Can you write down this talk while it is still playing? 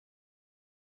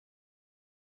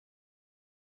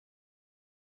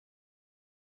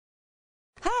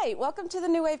Hi, welcome to the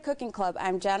New Wave Cooking Club.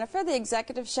 I'm Jennifer, the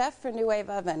executive chef for New Wave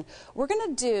Oven. We're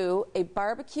going to do a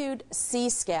barbecued sea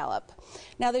scallop.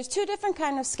 Now there's two different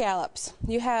kinds of scallops.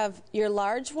 You have your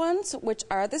large ones, which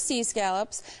are the sea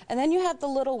scallops, and then you have the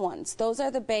little ones. Those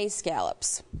are the bay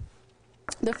scallops.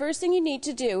 The first thing you need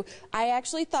to do, I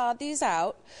actually thawed these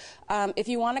out. If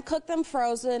you want to cook them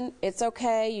frozen, it's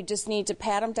okay. You just need to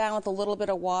pat them down with a little bit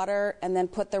of water and then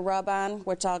put the rub on,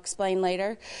 which I'll explain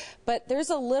later. But there's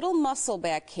a little muscle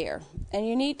back here, and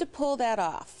you need to pull that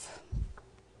off.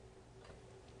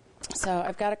 So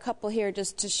I've got a couple here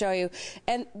just to show you.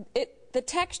 And the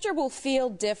texture will feel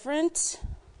different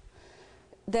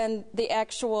than the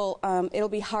actual, it'll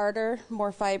be harder,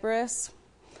 more fibrous.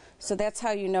 So that's how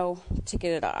you know to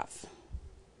get it off.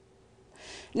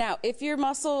 Now, if your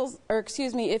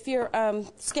if your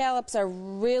scallops are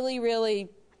really, really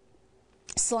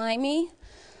slimy,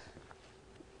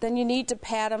 then you need to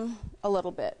pat them a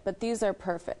little bit. But these are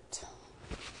perfect.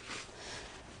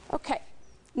 Okay,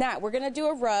 now we're going to do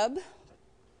a rub.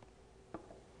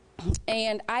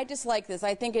 And I just like this.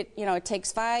 I think it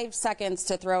takes 5 seconds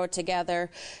to throw it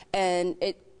together, and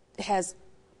it has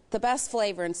the best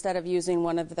flavor instead of using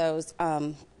one of those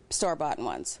store-bought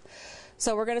ones.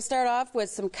 So we're going to start off with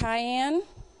some cayenne.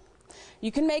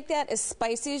 You can make that as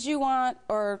spicy as you want,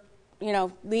 or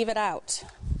leave it out.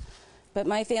 But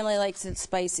my family likes it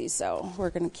spicy, so we're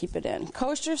going to keep it in.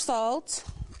 Kosher salt,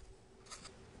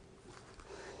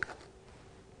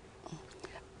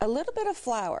 a little bit of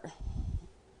flour,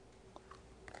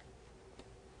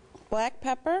 black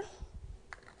pepper,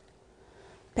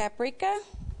 paprika,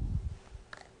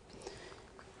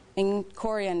 and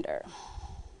coriander.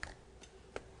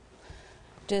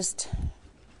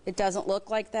 It doesn't look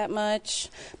like that much,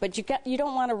 but you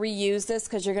don't want to reuse this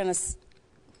because you're going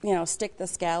to stick the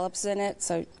scallops in it,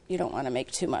 so you don't want to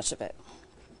make too much of it.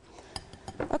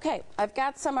 Okay, I've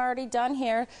got some already done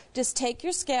here. Just take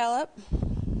your scallop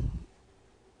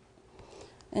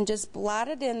and just blot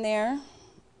it in there.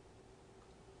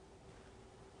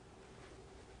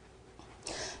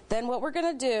 Then what we're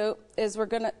going to do is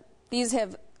these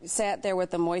have sat there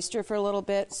with the moisture for a little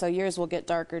bit, so yours will get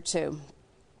darker too.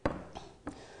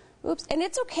 Oops, and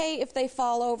it's okay if they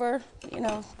fall over,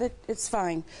 it's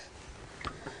fine.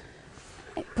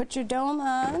 Put your dome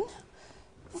on.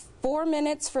 4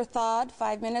 minutes for thawed,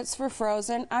 5 minutes for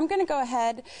frozen. I'm going to go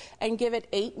ahead and give it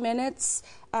 8 minutes.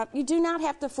 You do not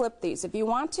have to flip these. If you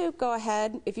want to, go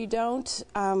ahead. If you don't,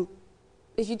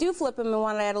 if you do flip them and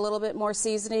want to add a little bit more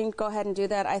seasoning, go ahead and do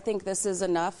that. I think this is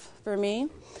enough for me.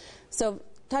 So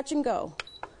touch and go.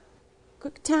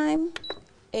 Cook time,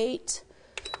 8,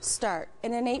 start.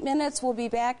 And in 8 minutes, we'll be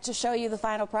back to show you the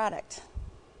final product.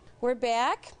 We're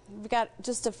back. We've got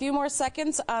just a few more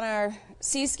seconds on our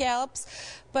sea scallops,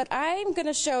 but I'm going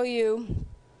to show you,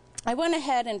 I went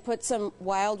ahead and put some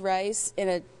wild rice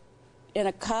in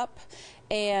a cup,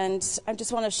 and I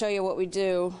just want to show you what we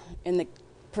do in the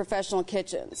professional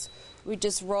kitchens. We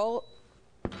just roll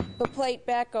the plate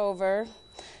back over,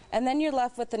 and then you're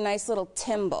left with a nice little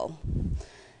timbal.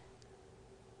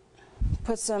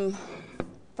 Put some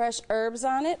fresh herbs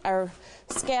on it. Our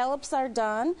scallops are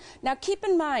done. Now keep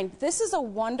in mind, this is a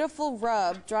wonderful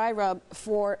rub, dry rub,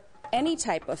 for any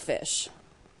type of fish.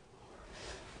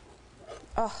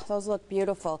 Oh, those look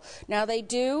beautiful. Now they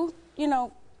do,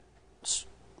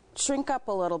 shrink up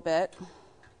a little bit,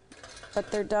 but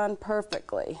they're done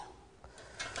perfectly.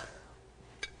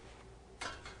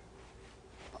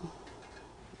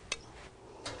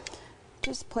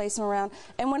 Just place them around.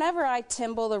 And whenever I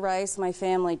timbal the rice, my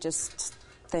family just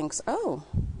thinks, oh,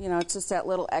 it's just that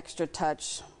little extra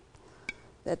touch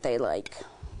that they like.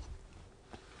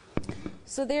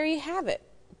 So there you have it.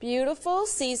 Beautiful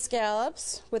sea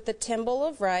scallops with the timbal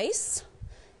of rice.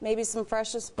 Maybe some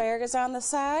fresh asparagus on the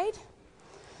side.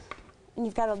 And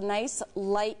you've got a nice,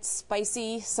 light,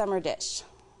 spicy summer dish.